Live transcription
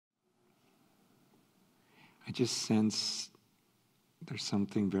I just sense there's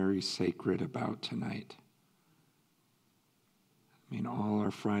something very sacred about tonight. I mean, all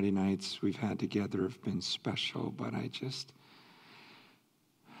our Friday nights we've had together have been special, but I just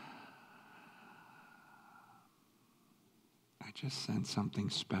sense something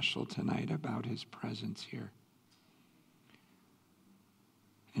special tonight about his presence here.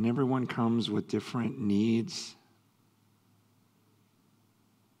 And everyone comes with different needs.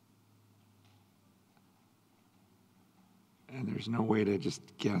 And there's no way to just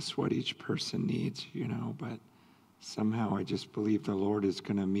guess what each person needs, but somehow I just believe the Lord is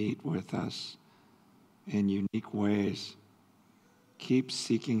going to meet with us in unique ways. Keep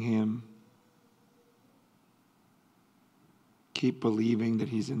seeking him. Keep believing that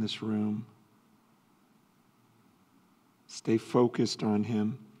he's in this room. Stay focused on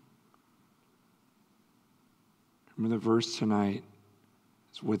him. Remember the verse tonight.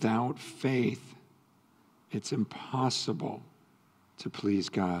 It's without faith, it's impossible to please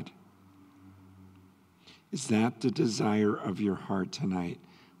God. Is that the desire of your heart tonight,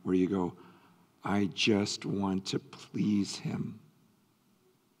 where you go, I just want to please him?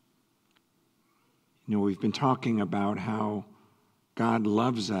 We've been talking about how God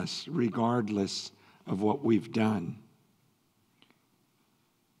loves us regardless of what we've done.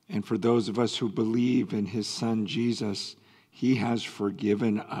 And for those of us who believe in his son Jesus, he has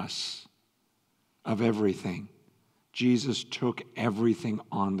forgiven us of everything. Jesus took everything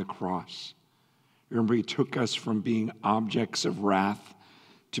on the cross. Remember, he took us from being objects of wrath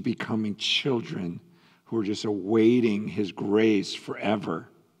to becoming children who are just awaiting his grace forever.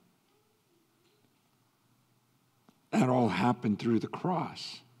 That all happened through the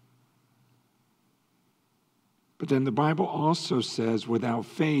cross. But then the Bible also says without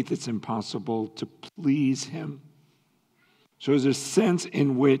faith it's impossible to please him. So there's a sense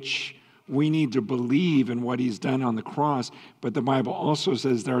in which we need to believe in what he's done on the cross, but the Bible also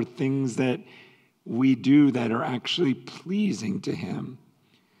says there are things that we do that are actually pleasing to him.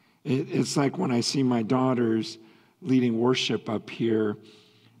 It's like when I see my daughters leading worship up here,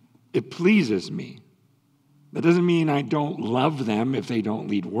 it pleases me. That doesn't mean I don't love them if they don't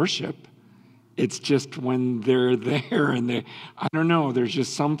lead worship. It's just when they're there and I don't know, there's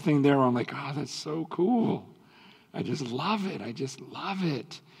just something there where I'm like, oh, that's so cool. I just love it. I just love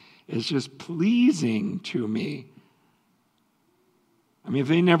it. It's just pleasing to me. I mean, if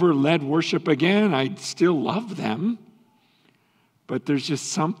they never led worship again, I'd still love them. But there's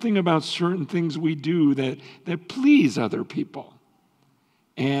just something about certain things we do that please other people.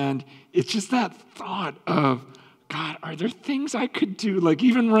 And it's just that thought of, God, are there things I could do? Like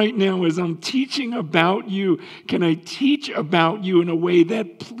even right now as I'm teaching about you, can I teach about you in a way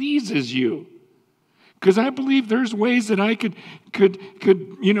that pleases you? Because I believe there's ways that I could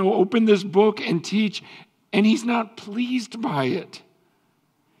open this book and teach, and he's not pleased by it.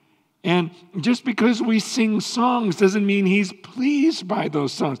 And just because we sing songs doesn't mean he's pleased by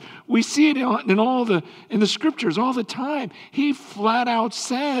those songs. We see it in the scriptures all the time. He flat out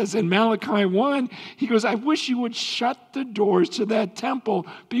says in Malachi 1, he goes, I wish you would shut the doors to that temple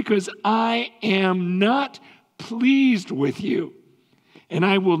because I am not pleased with you, and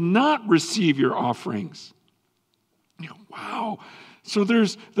I will not receive your offerings. Wow. So there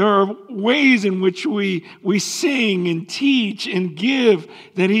are ways in which we sing and teach and give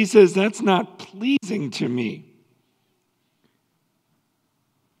that he says that's not pleasing to me.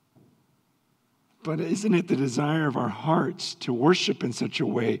 But isn't it the desire of our hearts to worship in such a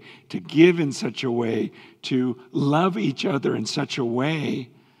way, to give in such a way, to love each other in such a way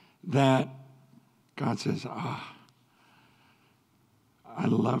that God says, I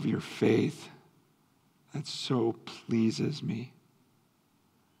love your faith. That so pleases me.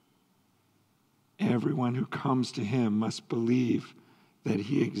 Everyone who comes to him must believe that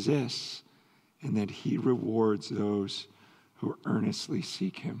he exists and that he rewards those who earnestly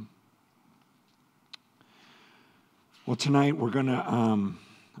seek him. Well, tonight we're going to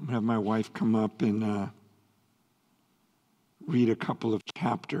have my wife come up and read a couple of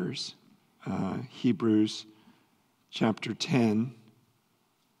chapters. Hebrews chapter 10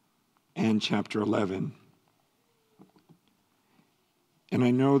 and chapter 11. And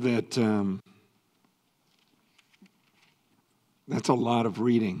I know that that's a lot of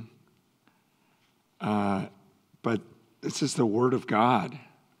reading. But this is the Word of God.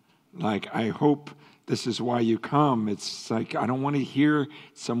 Like, I hope this is why you come. It's like, I don't want to hear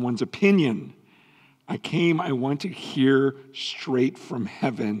someone's opinion. I want to hear straight from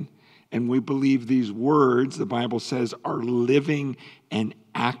heaven. And we believe these words, the Bible says, are living and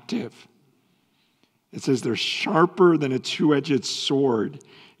active. It says they're sharper than a two-edged sword.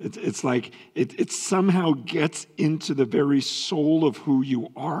 It's like it somehow gets into the very soul of who you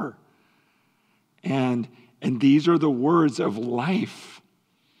are. And these are the words of life.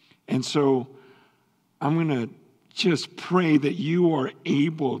 And so I'm going to just pray that you are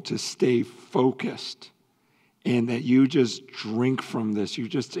able to stay focused and that you just drink from this. You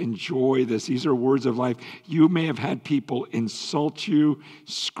just enjoy this. These are words of life. You may have had people insult you,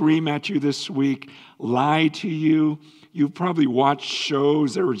 scream at you this week, lie to you. You've probably watched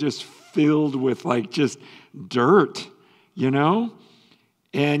shows that were just filled with just dirt,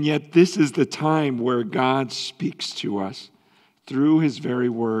 And yet this is the time where God speaks to us through his very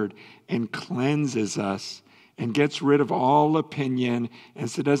word and cleanses us and gets rid of all opinion. And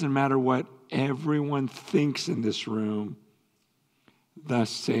so it doesn't matter what everyone thinks in this room. Thus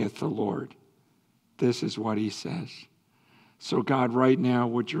saith the Lord. This is what he says. So God, right now,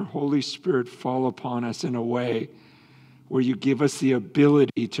 would your Holy Spirit fall upon us in a way where you give us the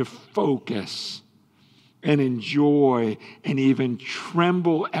ability to focus and enjoy and even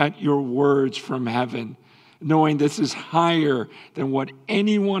tremble at your words from heaven, knowing this is higher than what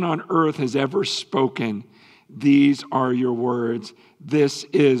anyone on earth has ever spoken. These are your words. This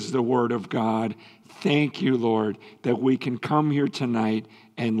is the word of God. Thank you, Lord, that we can come here tonight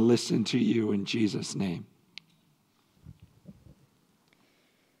and listen to you in Jesus' name.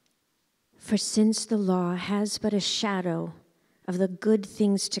 For since the law has but a shadow of the good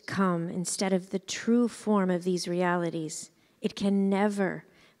things to come instead of the true form of these realities, it can never,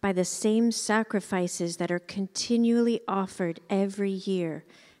 by the same sacrifices that are continually offered every year,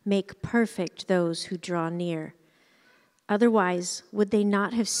 make perfect those who draw near. Otherwise, would they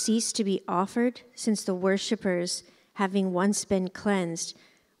not have ceased to be offered, since the worshipers, having once been cleansed,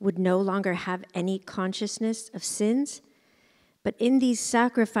 would no longer have any consciousness of sins? But in these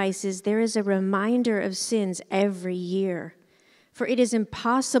sacrifices there is a reminder of sins every year. For it is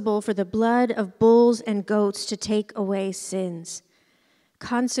impossible for the blood of bulls and goats to take away sins.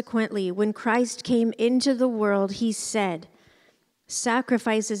 Consequently, when Christ came into the world, he said,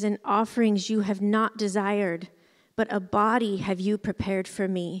 "Sacrifices and offerings you have not desired, but a body have you prepared for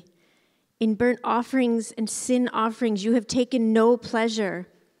me. In burnt offerings and sin offerings you have taken no pleasure."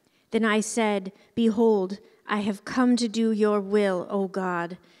 Then I said, "Behold, I have come to do your will, O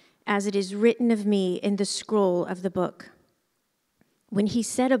God, as it is written of me in the scroll of the book." When he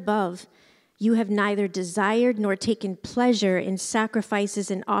said above, "You have neither desired nor taken pleasure in sacrifices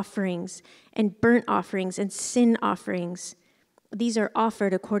and offerings, and burnt offerings and sin offerings," these are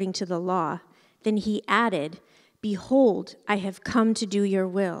offered according to the law. Then he added, "Behold, I have come to do your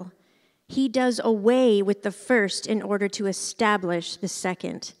will." He does away with the first in order to establish the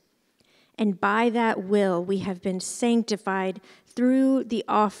second. And by that will we have been sanctified through the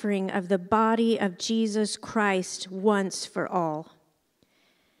offering of the body of Jesus Christ once for all.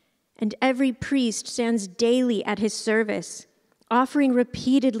 And every priest stands daily at his service, offering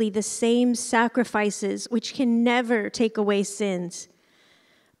repeatedly the same sacrifices which can never take away sins.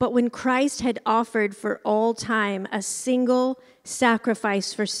 But when Christ had offered for all time a single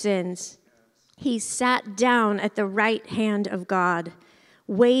sacrifice for sins, he sat down at the right hand of God,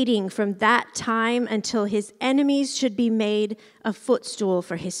 waiting from that time until his enemies should be made a footstool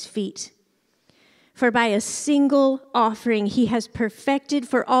for his feet. For by a single offering he has perfected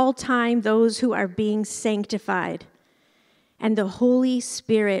for all time those who are being sanctified. And the Holy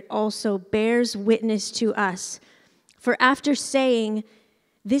Spirit also bears witness to us. For after saying,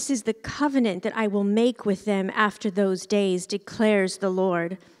 "This is the covenant that I will make with them after those days, declares the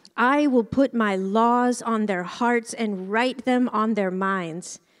Lord. I will put my laws on their hearts and write them on their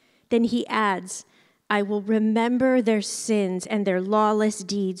minds." Then he adds, "I will remember their sins and their lawless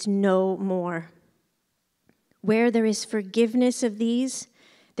deeds no more." Where there is forgiveness of these,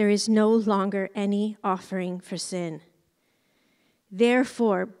 there is no longer any offering for sin.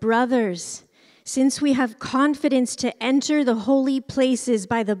 Therefore, brothers, since we have confidence to enter the holy places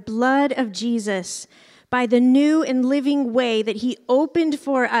by the blood of Jesus, by the new and living way that he opened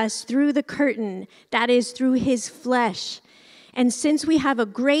for us through the curtain, that is, through his flesh. And since we have a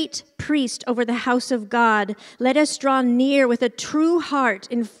great priest over the house of God, let us draw near with a true heart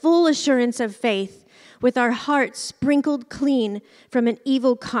in full assurance of faith, with our hearts sprinkled clean from an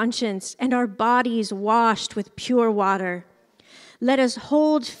evil conscience and our bodies washed with pure water. Let us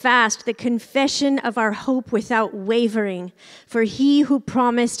hold fast the confession of our hope without wavering, for he who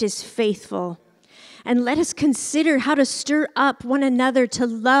promised is faithful. And let us consider how to stir up one another to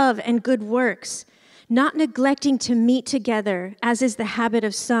love and good works, not neglecting to meet together, as is the habit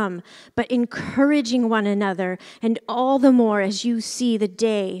of some, but encouraging one another, and all the more as you see the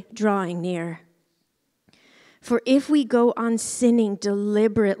day drawing near. For if we go on sinning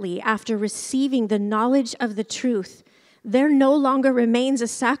deliberately after receiving the knowledge of the truth, there no longer remains a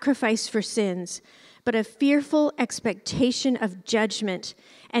sacrifice for sins, but a fearful expectation of judgment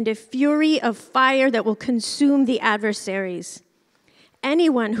and a fury of fire that will consume the adversaries.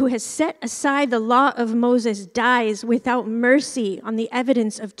 Anyone who has set aside the law of Moses dies without mercy on the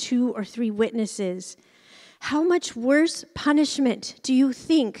evidence of 2 or 3 witnesses. How much worse punishment do you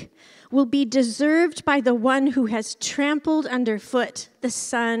think will be deserved by the one who has trampled underfoot the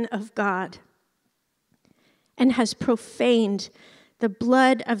Son of God and has profaned the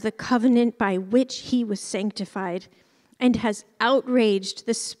blood of the covenant by which he was sanctified and has outraged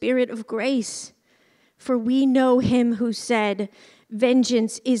the Spirit of grace? For we know him who said,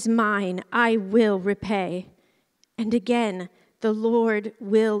 'Vengeance is mine, I will repay.' And again, the Lord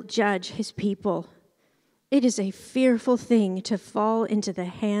will judge his people. It is a fearful thing to fall into the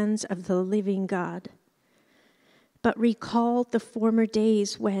hands of the living God. But recall the former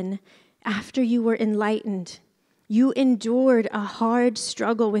days when, after you were enlightened, you endured a hard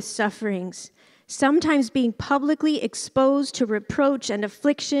struggle with sufferings, sometimes being publicly exposed to reproach and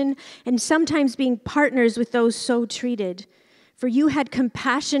affliction, and sometimes being partners with those so treated. For you had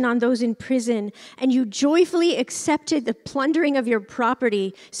compassion on those in prison, and you joyfully accepted the plundering of your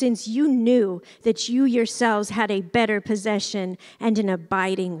property, since you knew that you yourselves had a better possession and an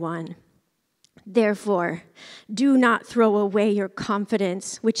abiding one. Therefore, do not throw away your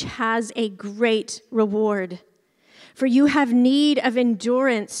confidence, which has a great reward. For you have need of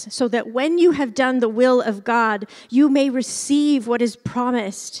endurance, so that when you have done the will of God, you may receive what is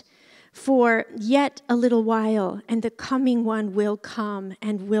promised. For yet a little while, and the coming one will come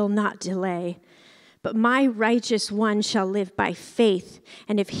and will not delay. But my righteous one shall live by faith,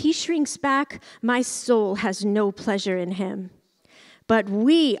 and if he shrinks back, my soul has no pleasure in him. But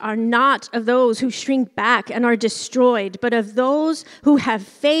we are not of those who shrink back and are destroyed, but of those who have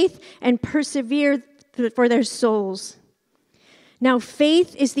faith and persevere for their souls. Now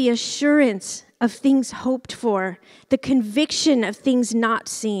faith is the assurance of things hoped for, the conviction of things not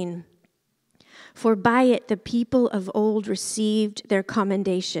seen. For by it the people of old received their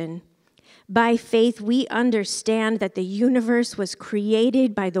commendation. By faith we understand that the universe was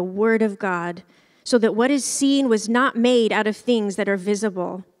created by the word of God, so that what is seen was not made out of things that are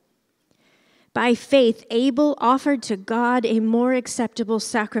visible. By faith Abel offered to God a more acceptable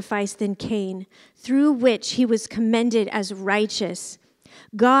sacrifice than Cain, through which he was commended as righteous,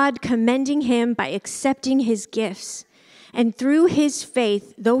 God commending him by accepting his gifts. And through his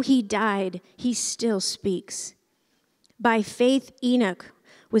faith, though he died, he still speaks. By faith, Enoch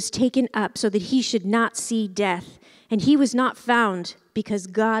was taken up so that he should not see death, and he was not found because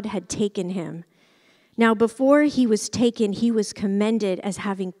God had taken him. Now, before he was taken, he was commended as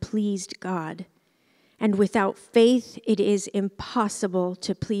having pleased God. And without faith, it is impossible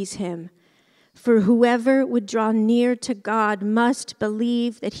to please him. For whoever would draw near to God must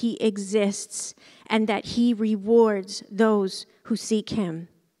believe that he exists and that he rewards those who seek him.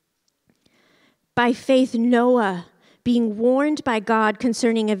 By faith, Noah, being warned by God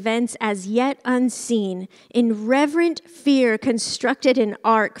concerning events as yet unseen, in reverent fear constructed an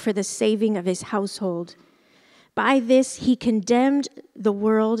ark for the saving of his household. By this he condemned the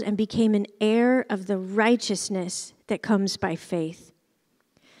world and became an heir of the righteousness that comes by faith.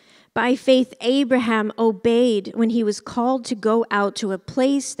 By faith, Abraham obeyed when he was called to go out to a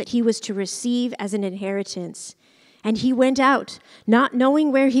place that he was to receive as an inheritance. And he went out, not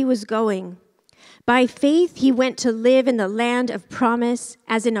knowing where he was going. By faith, he went to live in the land of promise,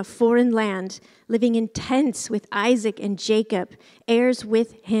 as in a foreign land, living in tents with Isaac and Jacob, heirs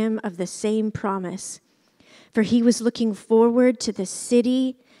with him of the same promise. For he was looking forward to the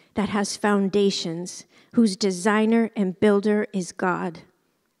city that has foundations, whose designer and builder is God.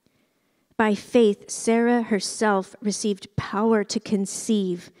 By faith, Sarah herself received power to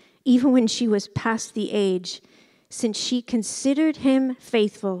conceive, even when she was past the age, since she considered him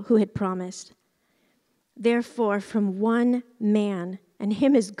faithful who had promised. Therefore, from one man, and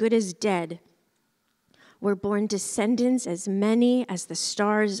him as good as dead, were born descendants as many as the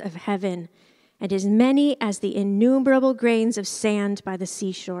stars of heaven, and as many as the innumerable grains of sand by the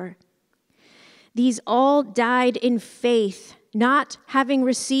seashore. These all died in faith, not having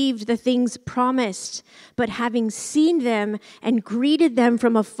received the things promised, but having seen them and greeted them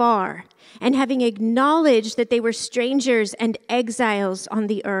from afar, and having acknowledged that they were strangers and exiles on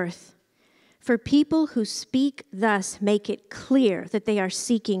the earth. For people who speak thus make it clear that they are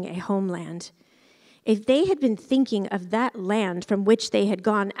seeking a homeland. If they had been thinking of that land from which they had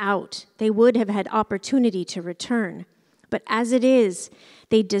gone out, they would have had opportunity to return. But as it is,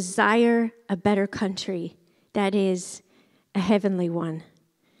 they desire a better country, that is, a heavenly one.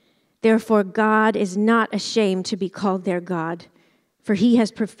 Therefore, God is not ashamed to be called their God, for he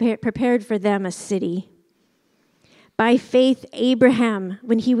has prepared for them a city. By faith, Abraham,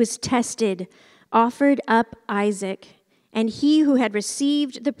 when he was tested, offered up Isaac, and he who had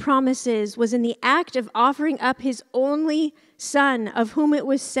received the promises was in the act of offering up his only son, of whom it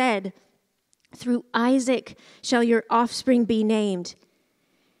was said, "Through Isaac shall your offspring be named."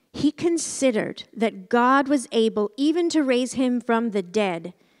 He considered that God was able even to raise him from the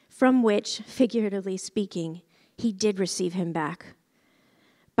dead, from which, figuratively speaking, he did receive him back.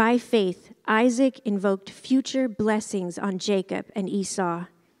 By faith, Isaac invoked future blessings on Jacob and Esau.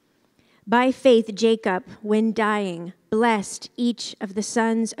 By faith, Jacob, when dying, blessed each of the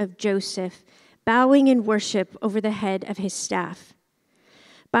sons of Joseph, bowing in worship over the head of his staff.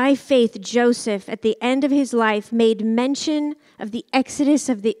 By faith, Joseph, at the end of his life, made mention of the exodus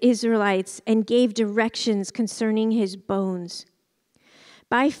of the Israelites and gave directions concerning his bones.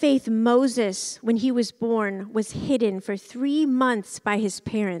 By faith, Moses, when he was born, was hidden for 3 months by his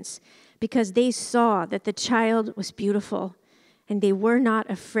parents because they saw that the child was beautiful, and they were not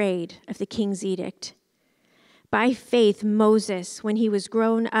afraid of the king's edict. By faith, Moses, when he was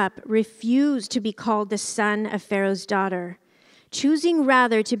grown up, refused to be called the son of Pharaoh's daughter, choosing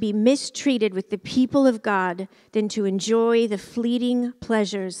rather to be mistreated with the people of God than to enjoy the fleeting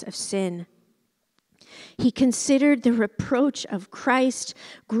pleasures of sin. He considered the reproach of Christ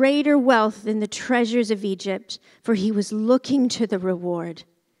greater wealth than the treasures of Egypt, for he was looking to the reward.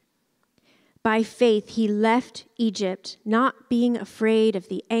 By faith, he left Egypt, not being afraid of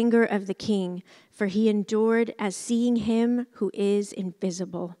the anger of the king, for he endured as seeing him who is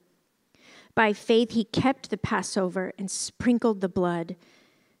invisible. By faith, he kept the Passover and sprinkled the blood,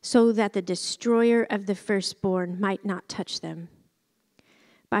 so that the destroyer of the firstborn might not touch them.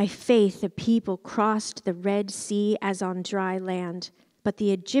 By faith, the people crossed the Red Sea as on dry land, but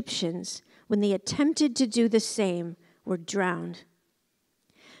the Egyptians, when they attempted to do the same, were drowned.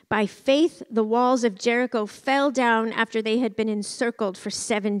 By faith, the walls of Jericho fell down after they had been encircled for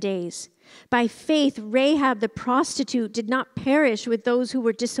 7 days. By faith, Rahab the prostitute did not perish with those who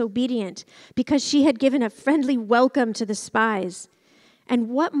were disobedient, because she had given a friendly welcome to the spies. And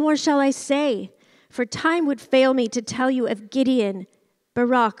what more shall I say? For time would fail me to tell you of Gideon,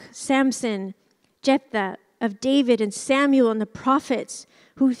 Barak, Samson, Jephthah, of David and Samuel and the prophets,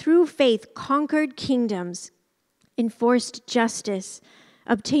 who through faith conquered kingdoms, enforced justice,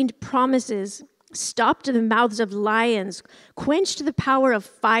 obtained promises, stopped the mouths of lions, quenched the power of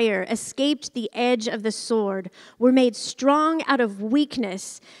fire, escaped the edge of the sword, were made strong out of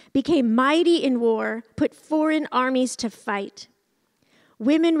weakness, became mighty in war, put foreign armies to fight.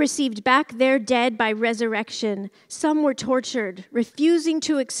 Women received back their dead by resurrection. Some were tortured, refusing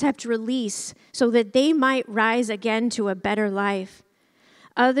to accept release so that they might rise again to a better life.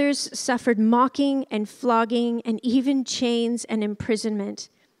 Others suffered mocking and flogging and even chains and imprisonment.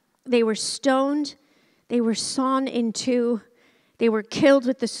 They were stoned, they were sawn in two, they were killed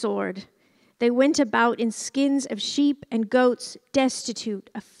with the sword. They went about in skins of sheep and goats,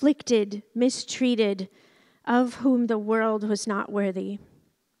 destitute, afflicted, mistreated, of whom the world was not worthy,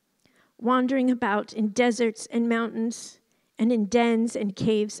 wandering about in deserts and mountains and in dens and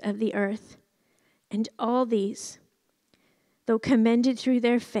caves of the earth. And all these, though commended through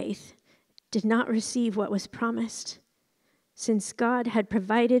their faith, did not receive what was promised, since God had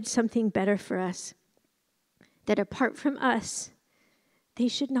provided something better for us, that apart from us, they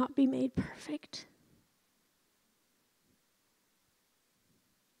should not be made perfect.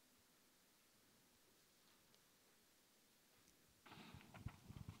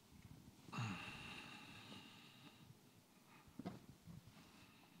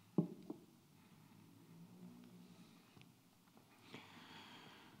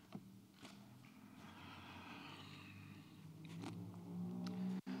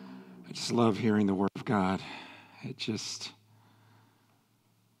 I just love hearing the Word of God. It just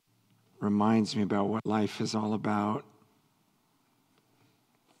reminds me about what life is all about.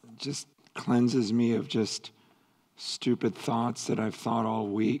 It just cleanses me of just stupid thoughts that I've thought all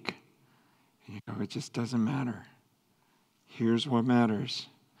week. It just doesn't matter. Here's what matters.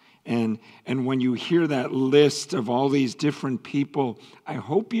 And when you hear that list of all these different people, I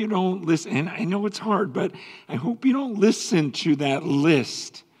hope you don't listen. And I know it's hard, but I hope you don't listen to that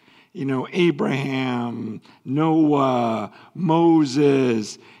list. Abraham, Noah,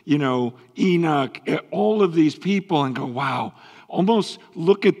 Moses, Enoch, all of these people, and go, wow, almost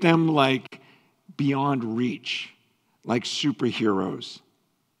look at them like beyond reach, like superheroes.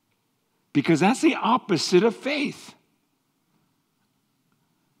 Because that's the opposite of faith.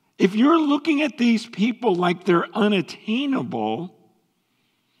 If you're looking at these people like they're unattainable,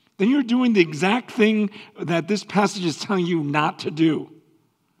 then you're doing the exact thing that this passage is telling you not to do,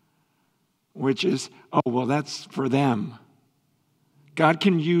 which is, oh, well, that's for them. God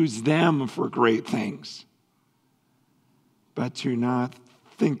can use them for great things. But to not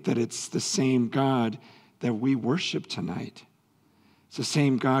think that it's the same God that we worship tonight. It's the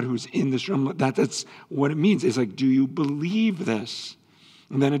same God who's in this room. That's what it means. It's like, do you believe this?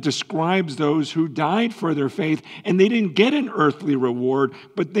 And then it describes those who died for their faith, and they didn't get an earthly reward,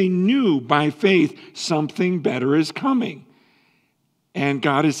 but they knew by faith something better is coming. And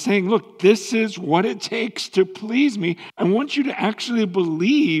God is saying, look, this is what it takes to please me. I want you to actually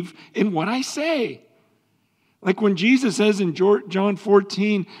believe in what I say. Like when Jesus says in John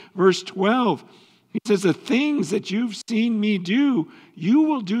 14, verse 12, he says, the things that you've seen me do, you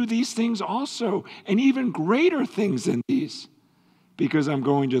will do these things also, and even greater things than these, because I'm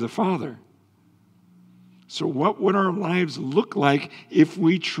going to the Father. So what would our lives look like if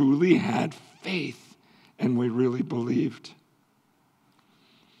we truly had faith and we really believed?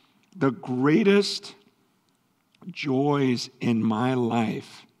 The greatest joys in my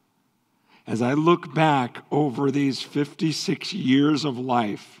life, as I look back over these 56 years of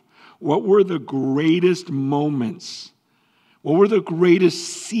life, what were the greatest moments? What were the greatest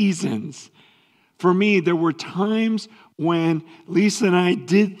seasons? For me, there were times when Lisa and I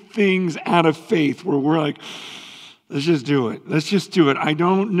did things out of faith where we're like, let's just do it. Let's just do it. I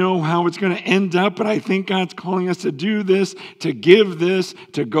don't know how it's going to end up, but I think God's calling us to do this, to give this,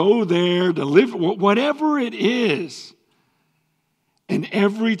 to go there, to live, whatever it is. And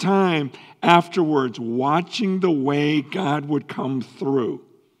every time afterwards, watching the way God would come through.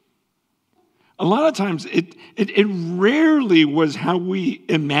 A lot of times, it rarely was how we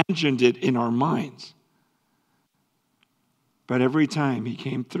imagined it in our minds. But every time he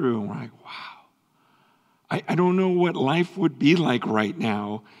came through, and we're like, wow. I don't know what life would be like right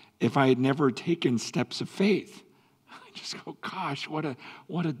now if I had never taken steps of faith. I just go, gosh, what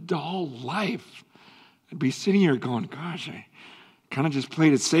a dull life. I'd be sitting here going, gosh, I kind of just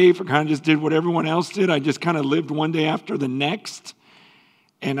played it safe. I kind of just did what everyone else did. I just kind of lived one day after the next.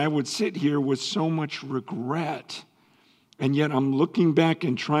 And I would sit here with so much regret. And yet I'm looking back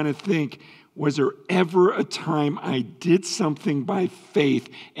and trying to think, was there ever a time I did something by faith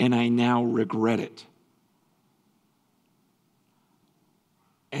and I now regret it?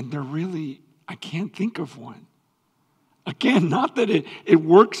 And I can't think of one. Again, not that it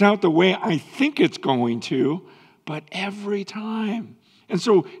works out the way I think it's going to, but every time. And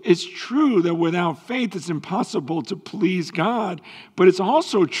so it's true that without faith, it's impossible to please God. But it's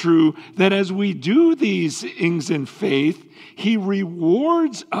also true that as we do these things in faith, he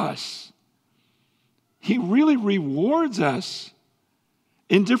rewards us. He really rewards us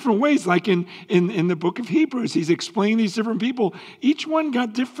in different ways. Like in the book of Hebrews, he's explaining these different people. Each one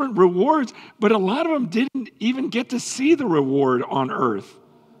got different rewards, but a lot of them didn't even get to see the reward on earth.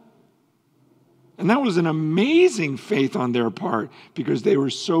 And that was an amazing faith on their part because they were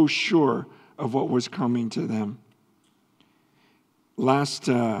so sure of what was coming to them. Last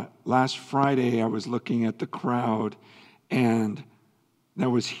Friday, I was looking at the crowd and that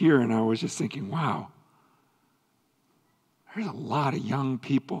was here, and I was just thinking, wow, there's a lot of young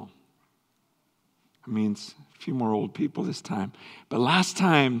people. I mean, it's a few more old people this time. But last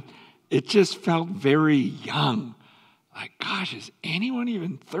time, it just felt very young. Like, gosh, is anyone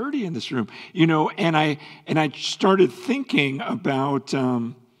even 30 in this room? You know, and I started thinking about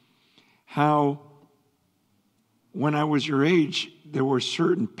how when I was your age, there were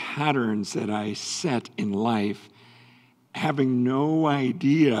certain patterns that I set in life, having no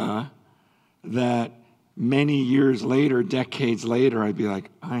idea that many years later, decades later, I'd be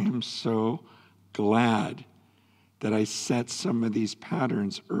like, I am so glad that I set some of these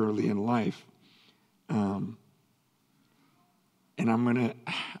patterns early in life. And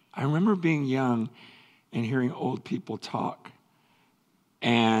I remember being young and hearing old people talk.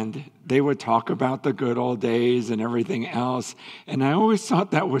 And they would talk about the good old days and everything else. And I always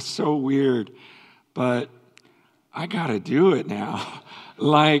thought that was so weird. But I got to do it now.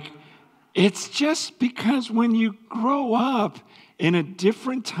 Like, it's just because when you grow up in a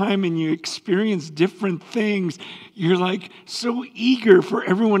different time and you experience different things, you're like so eager for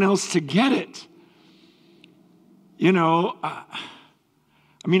everyone else to get it. You know,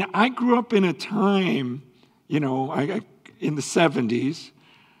 I grew up in a time, you know, in the 70s,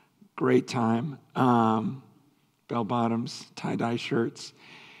 great time, bell-bottoms, tie-dye shirts.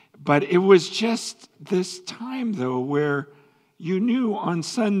 But it was just this time, though, where you knew on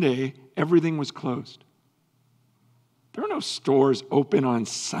Sunday everything was closed. There are no stores open on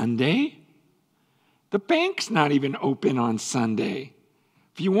Sunday. The bank's not even open on Sunday.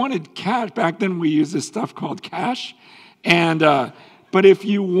 If you wanted cash, back then we used this stuff called cash. But if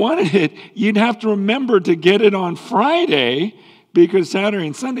you wanted it, you'd have to remember to get it on Friday, because Saturday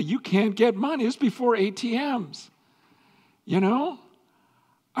and Sunday you can't get money. It's before ATMs. You know?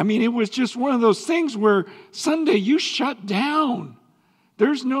 I mean, it was just one of those things where Sunday you shut down.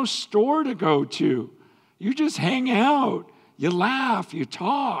 There's no store to go to. You just hang out. You laugh. You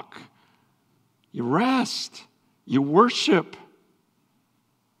talk. You rest. You worship.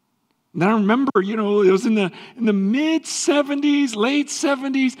 And I remember, it was in the mid-'70s, late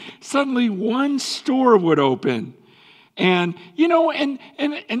 '70s, suddenly one store would open. And,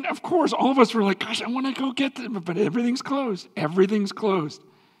 and of course, all of us were like, gosh, I want to go get them, but everything's closed. Everything's closed.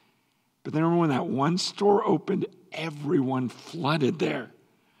 But then remember when that one store opened, everyone flooded there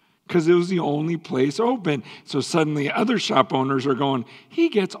because it was the only place open. So suddenly other shop owners are going, he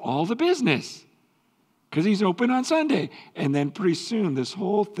gets all the business because he's open on Sunday. And then pretty soon this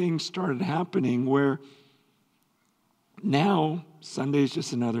whole thing started happening where now Sunday is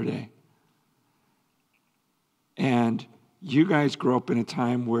just another day. And you guys grew up in a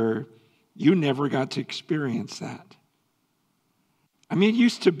time where you never got to experience that. I mean, it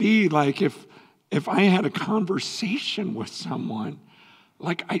used to be like if I had a conversation with someone,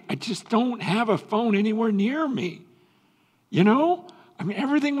 like I just don't have a phone anywhere near me. I mean,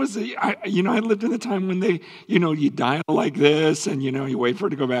 everything was, I lived in a time when they, you dial like this and, you wait for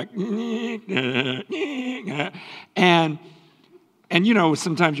it to go back. And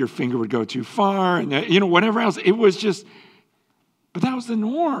sometimes your finger would go too far and, whatever else. It was just, but that was the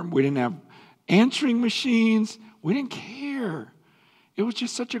norm. We didn't have answering machines. We didn't care. It was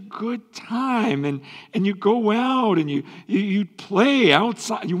just such a good time. And you go out and you'd play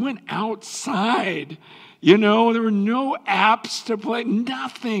outside. You went outside. There were no apps to play,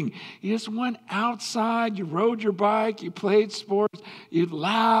 nothing. You just went outside, you rode your bike, you played sports, you'd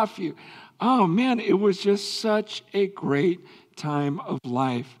laugh. Oh man, it was just such a great time of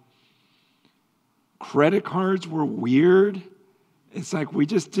life. Credit cards were weird. It's like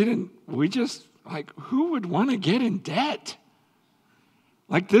who would want to get in debt?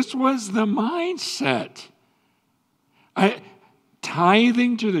 Like this was the mindset.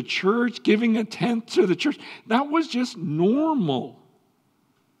 Tithing to the church, giving a tenth to the church, that was just normal.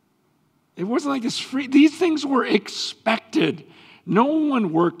 It wasn't like this free. These things were expected. No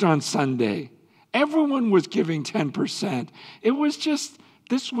one worked on Sunday. Everyone was giving 10%. It was just,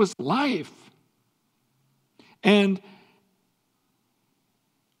 this was life. And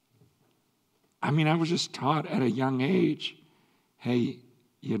I mean, I was just taught at a young age, hey,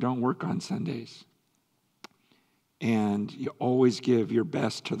 you don't work on Sundays. And you always give your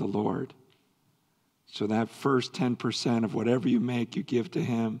best to the Lord. So that first 10% of whatever you make, you give to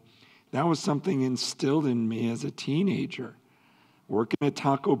Him. That was something instilled in me as a teenager. Working at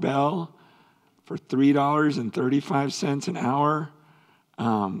Taco Bell for $3.35 an hour.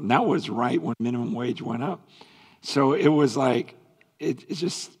 That was right when minimum wage went up. So it was like, it's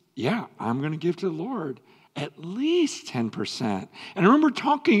just, I'm going to give to the Lord at least 10%. And I remember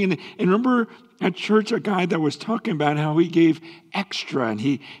talking, and remember at church, a guy that was talking about how he gave extra, and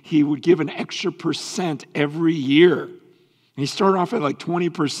he would give an extra percent every year. And he started off at like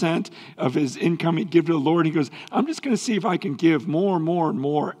 20% of his income he'd give to the Lord. He goes, I'm just going to see if I can give more and more and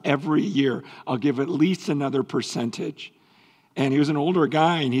more every year. I'll give at least another percentage. And he was an older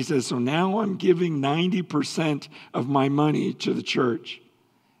guy, and he says, so now I'm giving 90% of my money to the church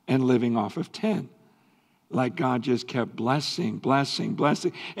and living off of 10. Like God just kept blessing, blessing,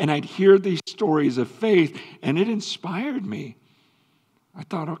 blessing. And I'd hear these stories of faith, and it inspired me. I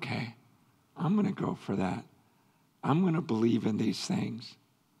thought, okay, I'm going to go for that. I'm going to believe in these things.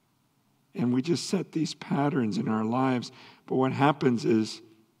 And we just set these patterns in our lives. But what happens is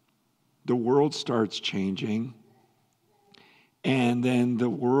the world starts changing, and then the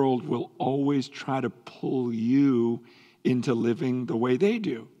world will always try to pull you into living the way they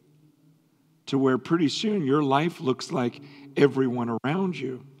do, to where pretty soon your life looks like everyone around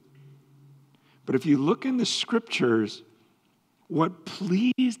you. But if you look in the scriptures, what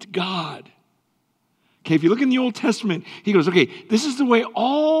pleased God, okay, if you look in the Old Testament, He goes, okay, this is the way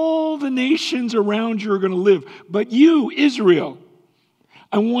all the nations around you are going to live. But you, Israel,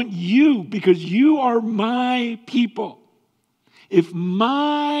 I want you, because you are my people. If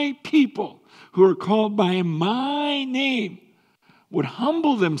my people who are called by my name would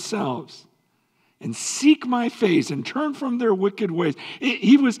humble themselves and seek my face and turn from their wicked ways.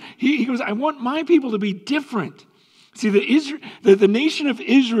 He goes, I want my people to be different. See, the nation of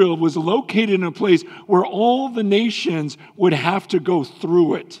Israel was located in a place where all the nations would have to go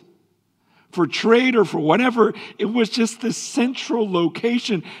through it. For trade or for whatever, it was just the central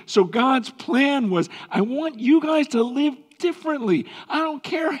location. So God's plan was, I want you guys to live differently. I don't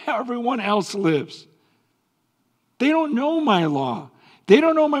care how everyone else lives. They don't know my law. They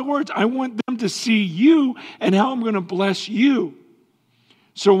don't know my words. I want them to see you and how I'm going to bless you.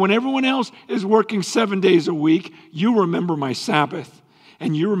 So when everyone else is working 7 days a week, you remember my Sabbath.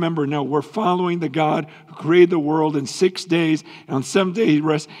 And you remember, no, we're following the God who created the world in 6 days, and on 7th day he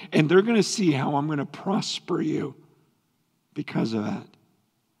rests, and they're going to see how I'm going to prosper you because of that.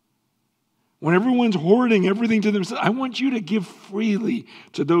 When everyone's hoarding everything to themselves, I want you to give freely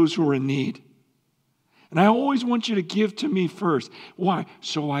to those who are in need. And I always want you to give to me first. Why?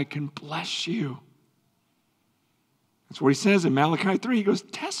 So I can bless you. That's what he says in Malachi 3. He goes,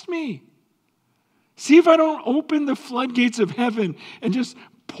 test me. See if I don't open the floodgates of heaven and just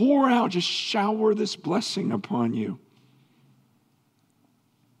pour out, just shower this blessing upon you.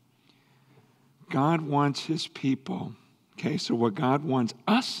 God wants his people. Okay, so what God wants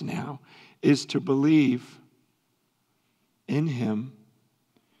us now is to believe in him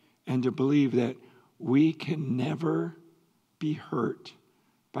and to believe that we can never be hurt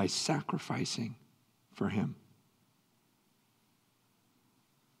by sacrificing for him.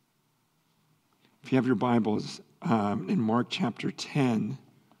 If you have your Bibles, in Mark chapter 10,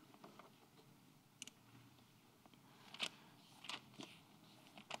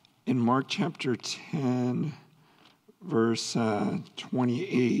 in Mark chapter 10, verse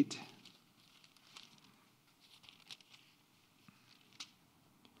 28,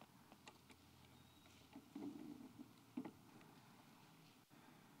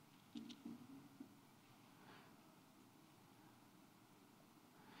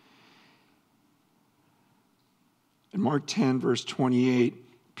 in Mark 10, verse 28,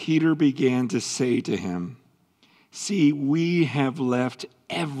 Peter began to say to him, see, we have left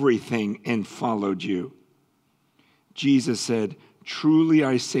everything and followed you. Jesus said, truly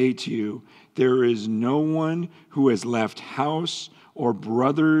I say to you, there is no one who has left house or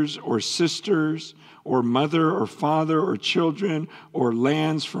brothers or sisters or mother or father or children or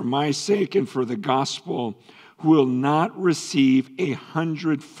lands for my sake and for the gospel who will not receive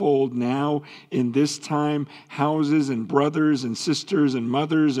 100-fold now in this time, houses and brothers and sisters and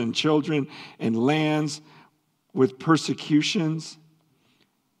mothers and children and lands with persecutions,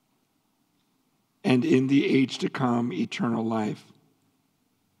 and in the age to come, eternal life.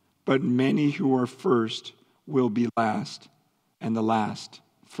 But many who are first will be last, and the last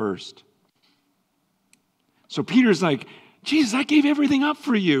first. So Peter's like, Jesus, I gave everything up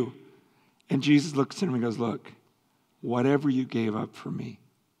for you. And Jesus looks at him and goes, look, whatever you gave up for me,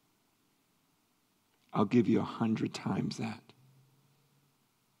 I'll give you 100 times that.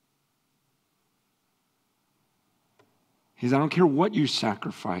 He says, I don't care what you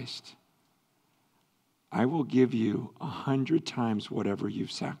sacrificed. I will give you 100 times whatever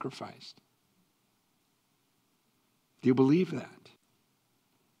you've sacrificed. Do you believe that?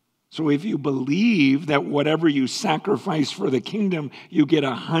 So if you believe that whatever you sacrifice for the kingdom, you get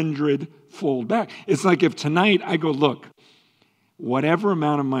 100-fold back. It's like if tonight I go, look, whatever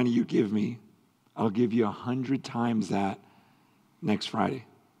amount of money you give me, I'll give you 100 times that next Friday.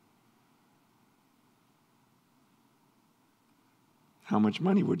 How much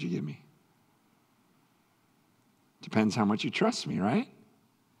money would you give me? Depends how much you trust me, right?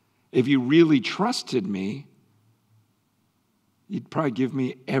 If you really trusted me, you'd probably give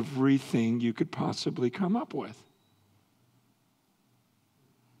me everything you could possibly come up with.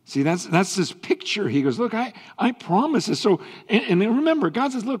 See, that's this picture. He goes, look, I promise this. So, and remember,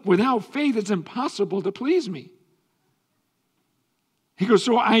 God says, look, without faith, it's impossible to please me. He goes,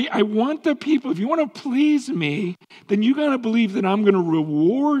 so I want the people, if you want to please me, then you got to believe that I'm going to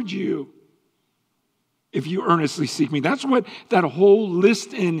reward you if you earnestly seek me. That's what that whole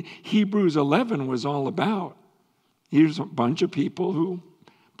list in Hebrews 11 was all about. Here's a bunch of people who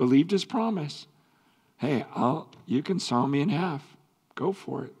believed his promise. Hey, you can saw me in half. Go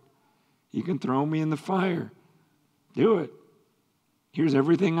for it. You can throw me in the fire. Do it. Here's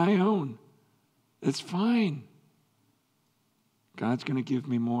everything I own. It's fine. God's going to give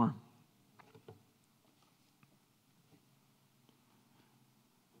me more.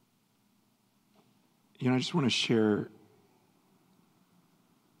 I just want to share.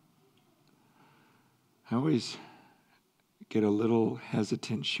 I always get a little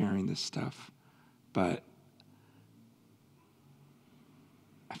hesitant sharing this stuff, but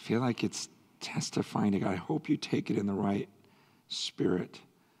I feel like it's testifying to God. I hope you take it in the right spirit.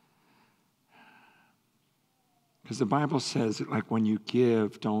 Because the Bible says, like, when you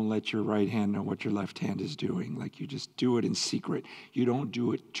give, don't let your right hand know what your left hand is doing. Like, you just do it in secret. You don't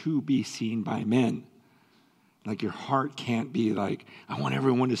do it to be seen by men. Like, your heart can't be like, I want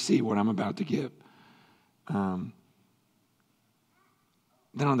everyone to see what I'm about to give. Then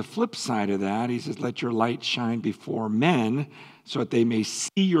on the flip side of that, he says, let your light shine before men so that they may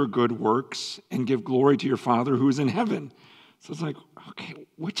see your good works and give glory to your Father who is in heaven. So it's like, okay,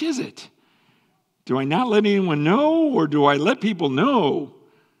 which is it? Do I not let anyone know, or do I let people know?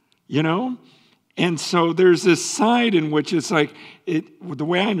 You know? And so there's this side in which it's like, the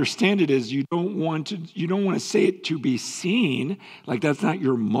way I understand it is you don't want to say it to be seen, like that's not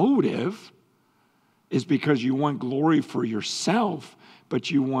your motive, is because you want glory for yourself,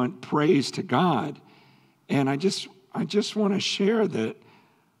 but you want praise to God. And I just want to share that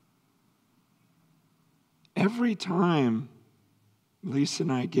every time Lisa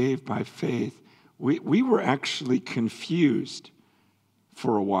and I gave by faith, we were actually confused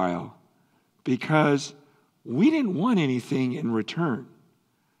for a while because we didn't want anything in return.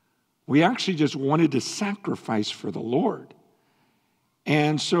 We actually just wanted to sacrifice for the Lord.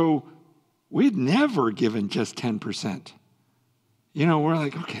 And so we'd never given just 10%. You know, we're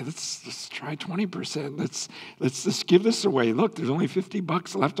like, okay, let's try 20%. Let's give this away. Look, there's only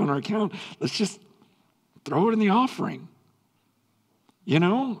 $50 left on our account. Let's just throw it in the offering. You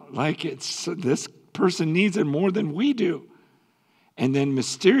know, like this person needs it more than we do. And then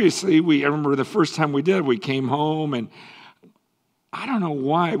mysteriously, I remember the first time we did, we came home and I don't know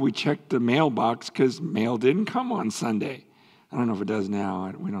why we checked the mailbox because mail didn't come on Sunday. I don't know if it does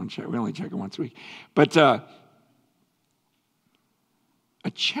now. We don't check. We only check it once a week. But a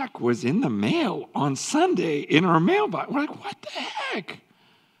check was in the mail on Sunday in our mailbox. We're like, what the heck?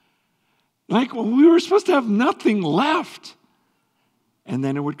 Like, well, we were supposed to have nothing left. And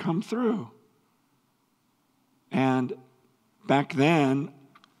then it would come through. And back then,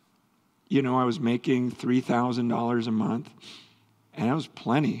 you know, I was making $3,000 a month. And it was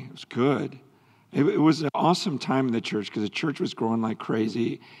plenty. It was good. It was an awesome time in the church because the church was growing like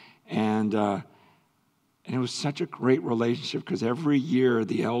crazy. And it was such a great relationship because every year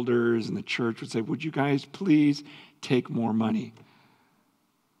the elders and the church would say, would you guys please take more money?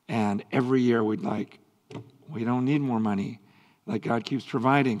 And every year we'd like, we don't need more money. Like God keeps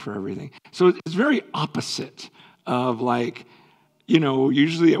providing for everything. So it's very opposite of like, you know,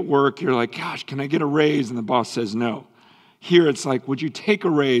 usually at work you're like, gosh, can I get a raise? And the boss says no. Here it's like, would you take a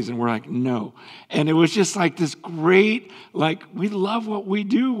raise? And we're like, no. And it was just like this great, like, we love what we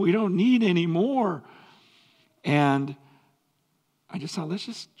do. We don't need any more. And I just thought, let's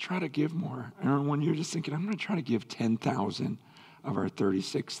just try to give more. I remember one year just thinking, I'm going to try to give 10,000 of our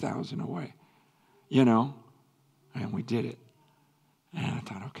 36,000 away. You know? And we did it. And I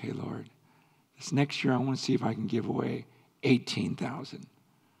thought, okay, Lord, this next year I want to see if I can give away 18,000.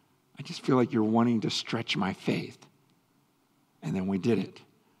 I just feel like you're wanting to stretch my faith. And then we did it.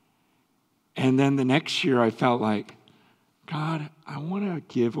 And then the next year I felt like, God, I want to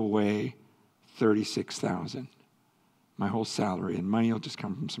give away 36,000, my whole salary, and money will just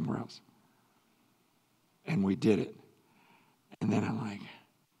come from somewhere else. And we did it. And then I'm like,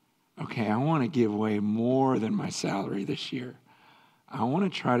 okay, I want to give away more than my salary this year. I want to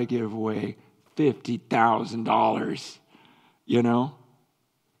try to give away $50,000, you know?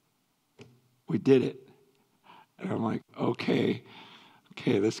 We did it. And I'm like, okay,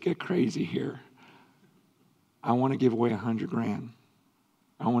 let's get crazy here. I want to give away $100,000.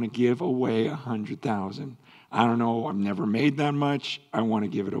 I want to give away 100,000. I don't know. I've never made that much. I want to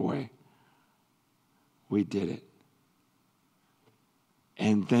give it away. We did it.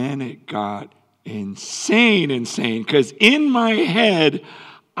 And then it got insane, because in my head,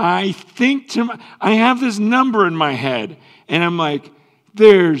 I have this number in my head, and I'm like,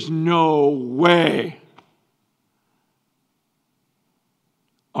 there's no way.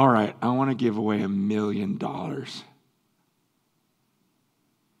 All right, I want to give away $1 million.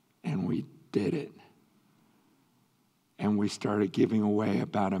 And we did it. And we started giving away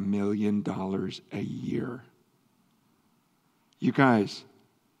about $1 million a year. You guys,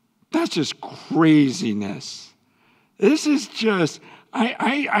 that's just craziness. This is just,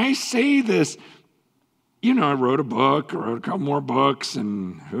 I say this, you know, I wrote a book, wrote a couple more books,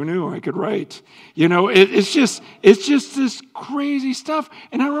 and who knew I could write? You know, it's just this crazy stuff.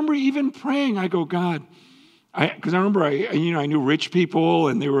 And I remember even praying, I go, God, because I remember I knew rich people,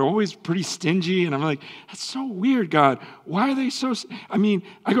 and they were always pretty stingy, and I'm like, that's so weird, God. Why are they so?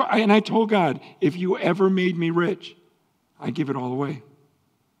 I told God, if you ever made me rich, I'd give it all away.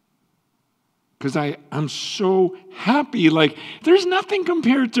 because I'm so happy. Like, there's nothing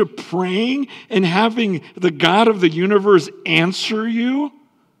compared to praying and having the God of the universe answer you.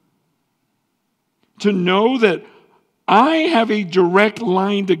 To know that I have a direct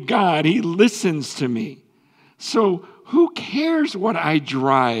line to God. He listens to me. So who cares what I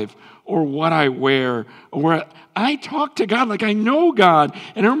drive or what I wear? Or I talk to God like I know God.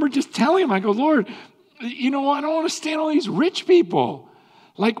 And I remember just telling him, I go, Lord, I don't want to stand all these rich people.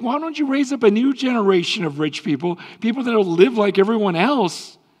 Like, why don't you raise up a new generation of rich people, people that will live like everyone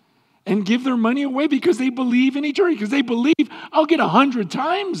else and give their money away because they believe in eternity, because they believe I'll get 100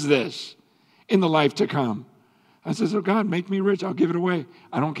 times this in the life to come. I said, oh, God, make me rich. I'll give it away.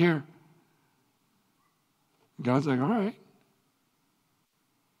 I don't care. God's like, all right.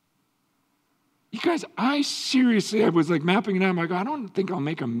 You guys, I was like mapping it out. I'm like, I don't think I'll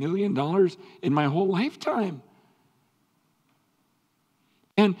make $1 million in my whole lifetime.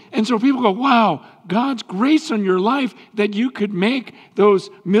 And so people go, wow, God's grace on your life that you could make those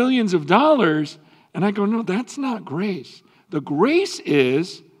millions of dollars. And I go, no, that's not grace. The grace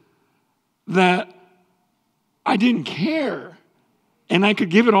is that I didn't care and I could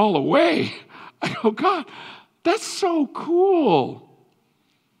give it all away. I go, God, that's so cool.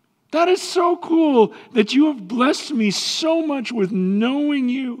 That is so cool that you have blessed me so much with knowing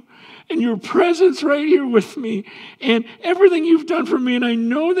you and your presence right here with me and everything you've done for me. And I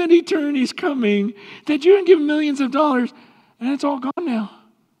know that eternity's coming, that you can give millions of dollars and it's all gone now.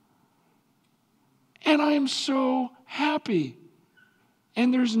 And I am so happy.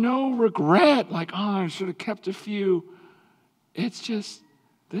 And there's no regret, like, oh, I should have kept a few. It's just,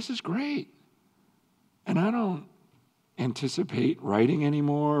 this is great. And I don't anticipate writing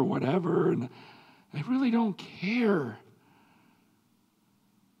anymore or whatever. And I really don't care.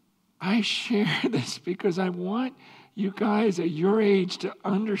 I share this because I want you guys at your age to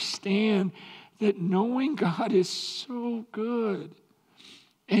understand that knowing God is so good.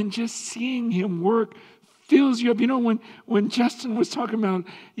 And just seeing him work fills you up. When Justin was talking about,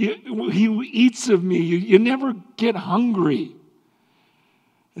 he eats of me, you never get hungry.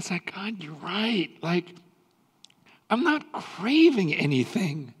 It's like, God, you're right. Like, I'm not craving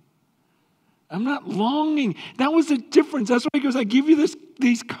anything. I'm not longing. That was the difference. That's why he goes, I give you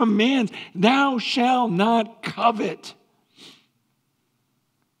these commands. Thou shalt not covet.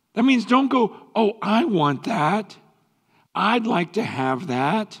 That means don't go, oh, I want that. I'd like to have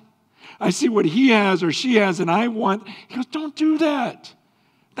that. I see what he has or she has and I want. He goes, don't do that.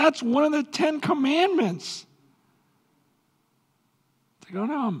 That's one of the 10 commandments. They go,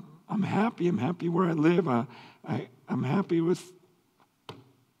 no, I'm happy. I'm happy where I live. I'm happy with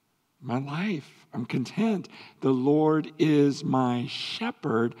my life. I'm content. The Lord is my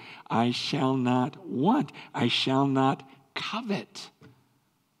shepherd. I shall not want. I shall not covet.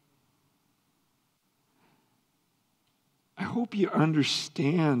 I hope you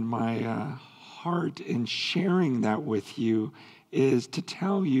understand my heart in sharing that with you is to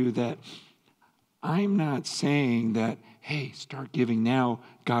tell you that I'm not saying that, hey, start giving now,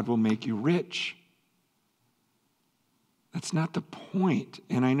 God will make you rich. That's not the point.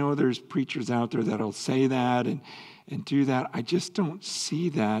 And I know there's preachers out there that'll say that and do that. I just don't see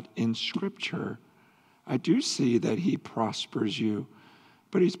that in Scripture. I do see that he prospers you.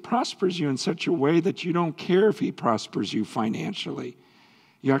 But he prospers you in such a way that you don't care if he prospers you financially.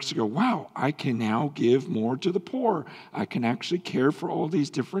 You actually go, wow, I can now give more to the poor. I can actually care for all these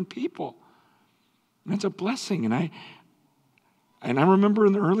different people. And it's a blessing. And I remember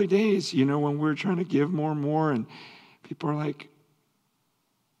in the early days, when we were trying to give more and more, and people are like,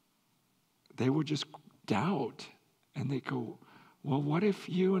 they would just doubt. And they go, well, what if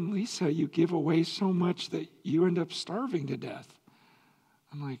you and Lisa, you give away so much that you end up starving to death?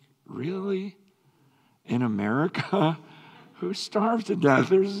 I'm like, really? In America? Who starves to death?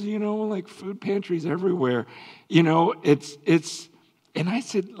 There's, like food pantries everywhere. It's, and I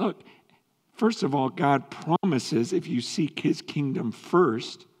said, look, first of all, God promises if you seek his kingdom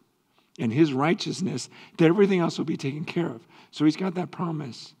first and his righteousness, that everything else will be taken care of. So he's got that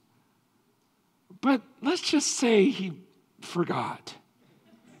promise. But let's just say he forgot.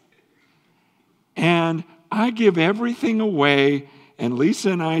 And I give everything away, and Lisa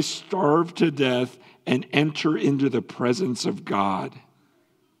and I starve to death and enter into the presence of God.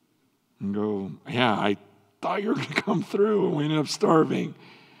 And go, yeah, I thought you were going to come through, and we ended up starving.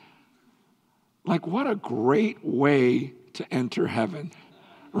 Like, what a great way to enter heaven,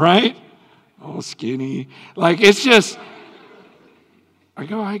 right? All skinny. Like, it's just, I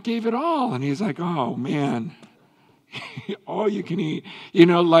go, I gave it all. And he's like, oh, man, all you can eat.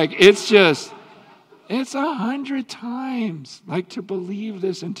 It's just, It's 100 times like to believe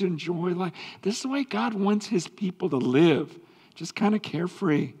this and to enjoy life. This is the way God wants his people to live, just kind of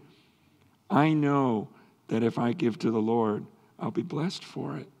carefree. I know that if I give to the Lord, I'll be blessed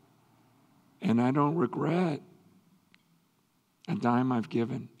for it. And I don't regret a dime I've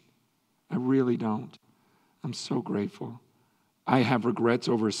given. I really don't. I'm so grateful. I have regrets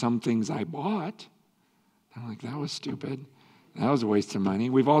over some things I bought. I'm like, that was stupid. That was a waste of money.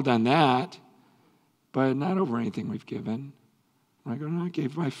 We've all done that, but not over anything we've given. I go, no, I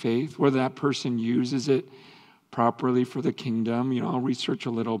gave my faith. Whether that person uses it properly for the kingdom, I'll research a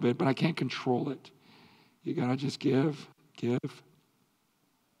little bit, but I can't control it. You got to just give.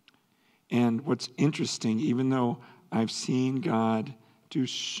 And what's interesting, even though I've seen God do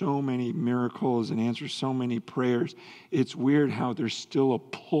so many miracles and answer so many prayers, it's weird how there's still a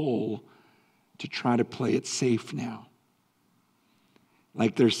pull to try to play it safe now.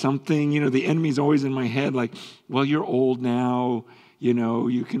 Like there's something, the enemy's always in my head, like, well, you're old now,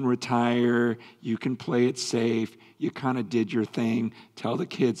 you can retire, you can play it safe, you kind of did your thing, tell the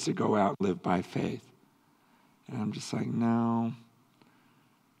kids to go out and live by faith. And I'm just like, no,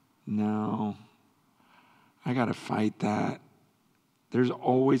 I got to fight that. There's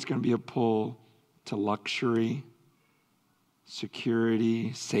always going to be a pull to luxury,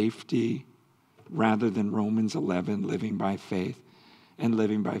 security, safety, rather than Romans 11, living by faith and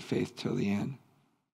living by faith till the end.